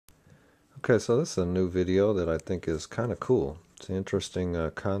Okay, so this is a new video that I think is kind of cool. It's an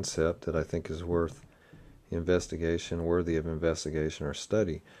interesting concept that I think is worth investigation, worthy of investigation or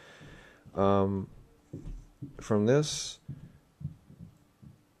study. Um, from this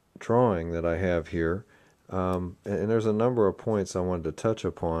drawing that I have here, and there's a number of points I wanted to touch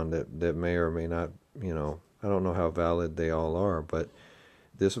upon that may or may not, I don't know how valid they all are, but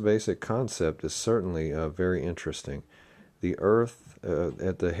this basic concept is certainly very interesting. The Earth,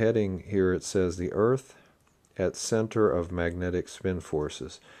 at the heading here, it says the Earth at center of magnetic spin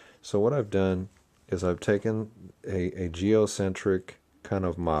forces. So what I've done is I've taken a geocentric kind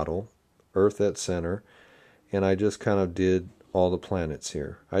of model, Earth at center, and I just kind of did all the planets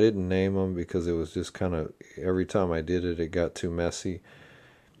here. I didn't name them because it was just kind of, every time I did it, it got too messy.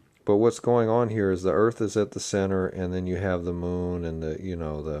 But what's going on here is the Earth is at the center, and then you have the moon and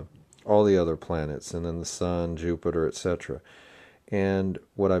the all the other planets, and then the sun, Jupiter, etc. And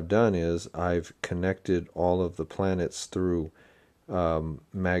what I've done is I've connected all of the planets through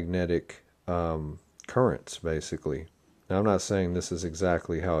magnetic currents, basically. Now, I'm not saying this is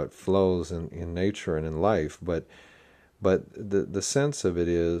exactly how it flows in nature and in life, but the sense of it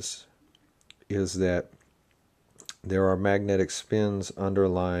is that there are magnetic spins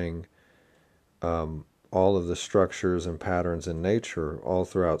underlying all of the structures and patterns in nature all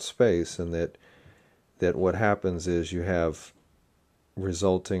throughout space, and that what happens is you have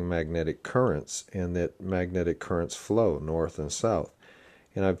resulting magnetic currents, and that magnetic currents flow north and south.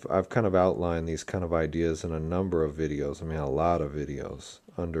 And I've kind of outlined these kind of ideas in a number of videos. I mean, a lot of videos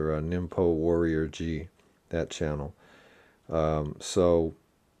under Nimpo Warrior G, that channel. So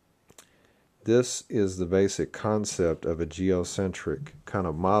this is the basic concept of a geocentric kind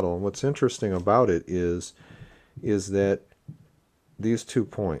of model. And what's interesting about it is that these 2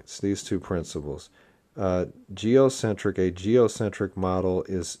 points, these 2 principles. A geocentric model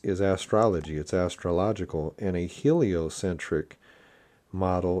is astrology, it's astrological, and a heliocentric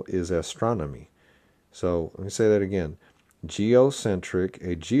model is astronomy. So let me say that again. A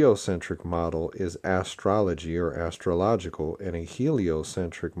geocentric model is astrology or astrological, and a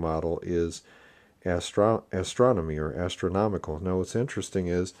heliocentric model is astronomy or astronomical. Now what's interesting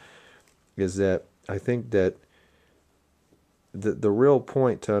is that I think that the real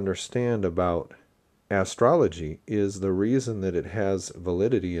point to understand about astrology is the reason that it has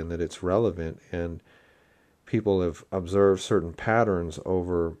validity and that it's relevant, and people have observed certain patterns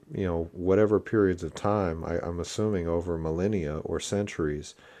over whatever periods of time, I'm assuming over millennia or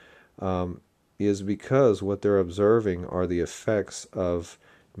centuries, is because what they're observing are the effects of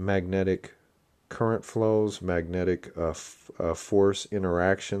magnetic current flows, magnetic force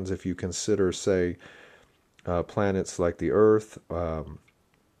interactions. If you consider, say, planets like the Earth,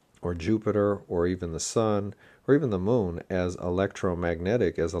 or Jupiter, or even the sun, or even the moon as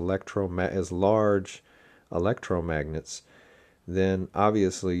electromagnetic, as large electromagnets, then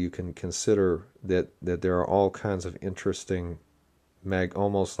obviously you can consider that there are all kinds of interesting they're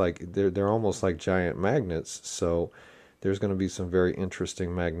almost like giant magnets. So there's going to be some very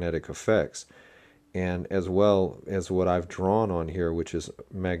interesting magnetic effects, and as well as what I've drawn on here, which is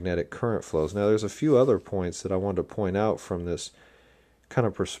magnetic current flows. Now there's a few other points that I wanted to point out from this kind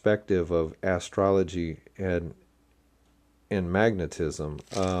of perspective of astrology and magnetism.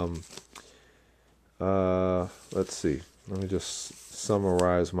 Let's see. Let me just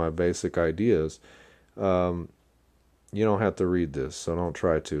summarize my basic ideas. You don't have to read this, so don't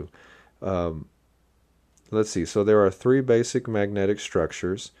try to. Let's see. So there are 3 basic magnetic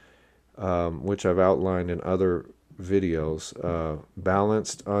structures, which I've outlined in other videos: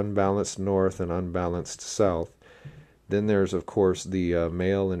 balanced, unbalanced north, and unbalanced south. Then there's, of course, the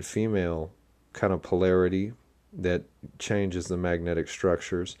male and female kind of polarity that changes the magnetic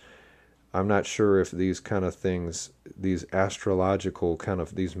structures. I'm not sure if these kind of things, these astrological kind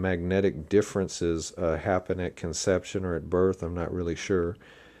of, these magnetic differences happen at conception or at birth. I'm not really sure.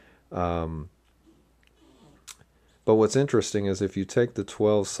 But what's interesting is if you take the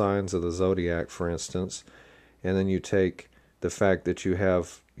 12 signs of the zodiac, for instance, and then you take the fact that you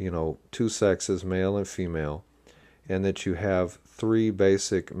have, 2 sexes, male and female, and that you have 3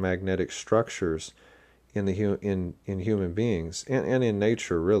 basic magnetic structures in human beings and in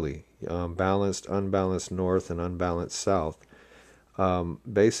nature, really, balanced, unbalanced north, and unbalanced south.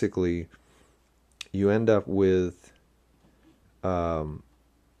 Basically, you end up with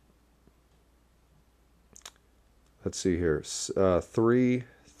let's see here, 3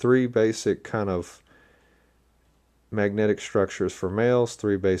 basic kind of magnetic structures for males,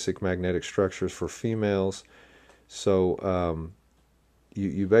 3 basic magnetic structures for females. So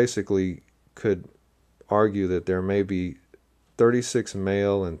you basically could argue that there may be 36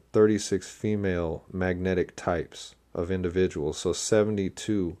 male and 36 female magnetic types of individuals. So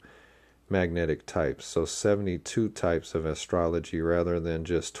 72 magnetic types. So 72 types of astrology rather than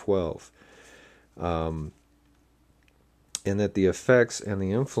just 12. And that the effects and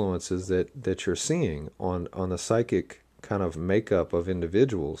the influences that you're seeing on the psychic kind of makeup of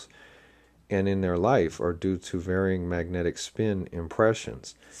individuals and in their life are due to varying magnetic spin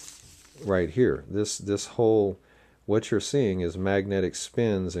impressions. Right here, this whole, what you're seeing is magnetic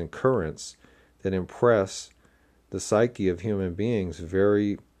spins and currents that impress the psyche of human beings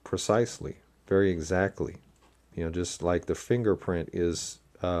very precisely, very exactly. Just like the fingerprint is,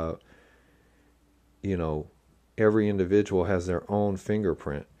 every individual has their own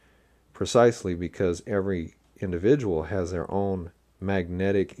fingerprint, precisely because every individual has their own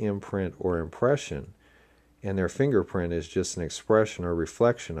magnetic imprint or impression, and their fingerprint is just an expression or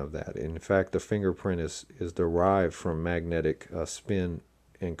reflection of that. In fact, the fingerprint is derived from magnetic spin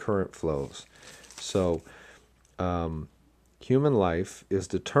and current flows. So human life is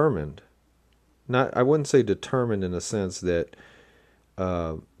determined, I wouldn't say determined in the sense that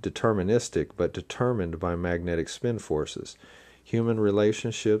deterministic, but determined by magnetic spin forces. Human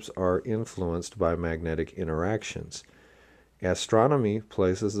relationships are influenced by magnetic interactions. Astronomy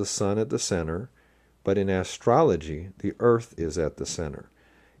places the sun at the center, but in astrology, the earth is at the center.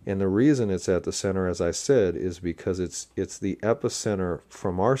 And the reason it's at the center, as I said, is because it's the epicenter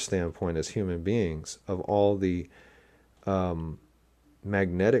from our standpoint as human beings of all the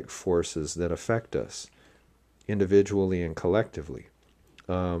magnetic forces that affect us individually and collectively.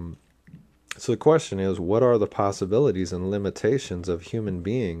 So the question is, what are the possibilities and limitations of human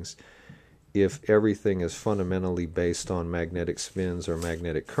beings if everything is fundamentally based on magnetic spins or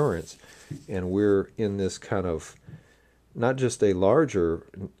magnetic currents, and we're in this kind of, not just a larger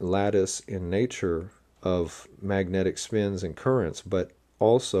lattice in nature of magnetic spins and currents, but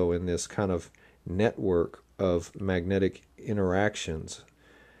also in this kind of network of magnetic interactions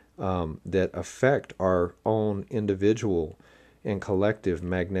that affect our own individual and collective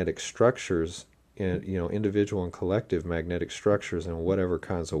magnetic structures, and individual and collective magnetic structures in whatever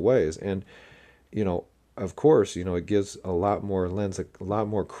kinds of ways. And of course, it gives lends a lot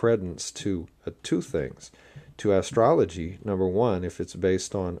more credence to two things. To astrology, number one, if it's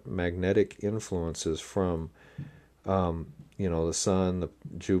based on magnetic influences from the sun, the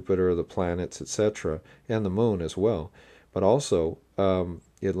Jupiter, the planets, etc., and the moon as well. But also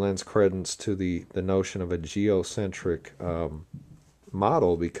it lends credence to the notion of a geocentric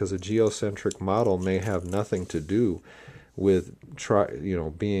model, because a geocentric model may have nothing to do with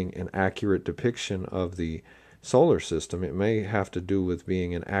being an accurate depiction of the solar system. It may have to do with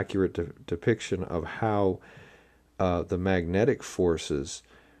being an accurate depiction of how the magnetic forces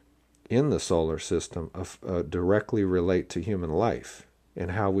in the solar system directly relate to human life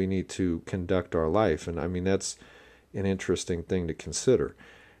and how we need to conduct our life. And I mean, that's an interesting thing to consider.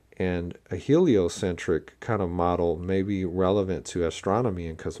 And a heliocentric kind of model may be relevant to astronomy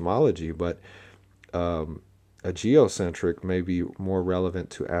and cosmology, but a geocentric may be more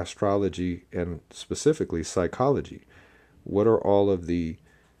relevant to astrology and specifically psychology. What are all of the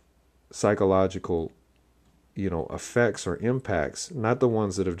psychological effects or impacts, not the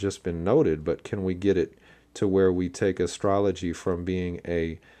ones that have just been noted, but can we get it to where we take astrology from being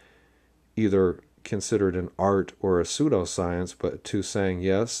either considered an art or a pseudoscience, but to saying,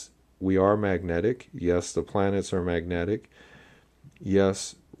 yes, we are magnetic, yes, the planets are magnetic,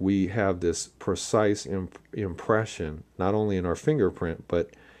 yes, we have this precise impression, not only in our fingerprint, but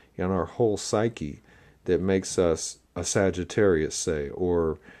in our whole psyche, that makes us a Sagittarius, say,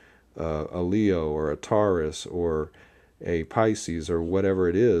 or a Leo, or a Taurus, or a Pisces, or whatever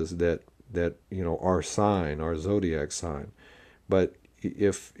it is that our sign, our zodiac sign. But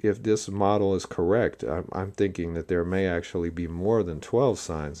if this model is correct, I'm thinking that there may actually be more than 12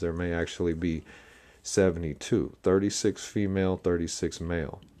 signs. There may actually be 72, 36 female, 36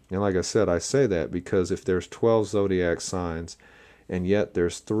 male. And like I said, I say that because if there's 12 zodiac signs, and yet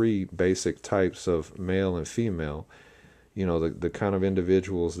there's 3 basic types of male and female, the kind of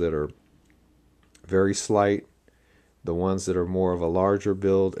individuals that are very slight, the ones that are more of a larger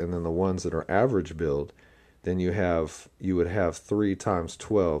build, and then the ones that are average build, then you would have 3 times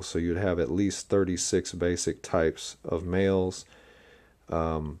 12, so you'd have at least 36 basic types of males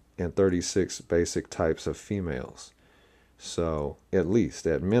and 36 basic types of females. So at least,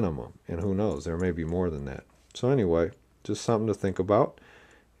 at minimum, and who knows, there may be more than that. So anyway, just something to think about,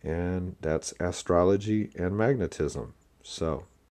 and that's astrology and magnetism. So